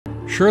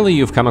Surely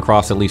you've come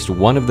across at least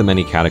one of the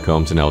many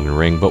catacombs in Elden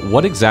Ring, but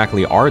what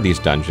exactly are these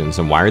dungeons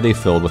and why are they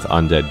filled with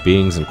undead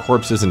beings and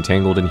corpses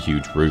entangled in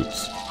huge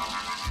roots?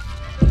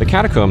 The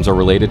catacombs are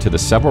related to the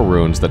several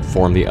runes that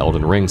form the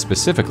Elden Ring,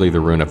 specifically the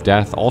Rune of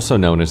Death, also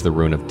known as the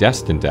Rune of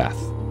Destined Death.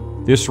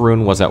 This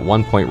rune was at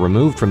one point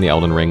removed from the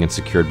Elden Ring and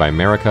secured by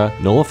Marika,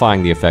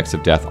 nullifying the effects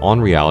of death on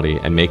reality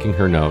and making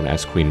her known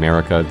as Queen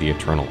Marika the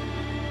Eternal.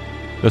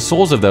 The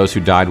souls of those who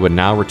died would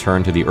now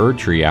return to the Erd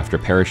Tree after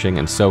perishing,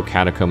 and so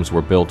catacombs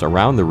were built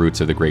around the roots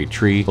of the Great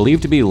Tree,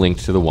 believed to be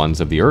linked to the ones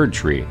of the Erd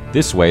Tree.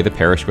 This way, the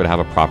perished would have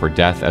a proper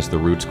death as the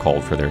roots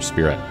called for their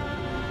spirit.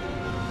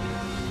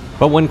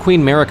 But when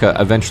Queen Marika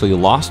eventually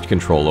lost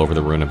control over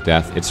the Rune of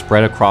Death, it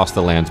spread across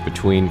the lands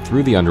between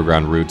through the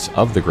underground roots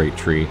of the Great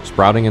Tree,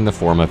 sprouting in the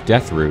form of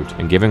Death Root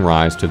and giving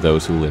rise to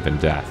those who live in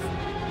death.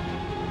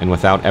 And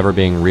without ever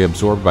being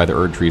reabsorbed by the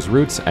Erd Tree's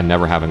roots and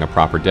never having a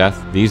proper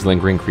death, these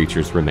lingering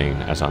creatures remain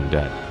as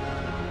undead.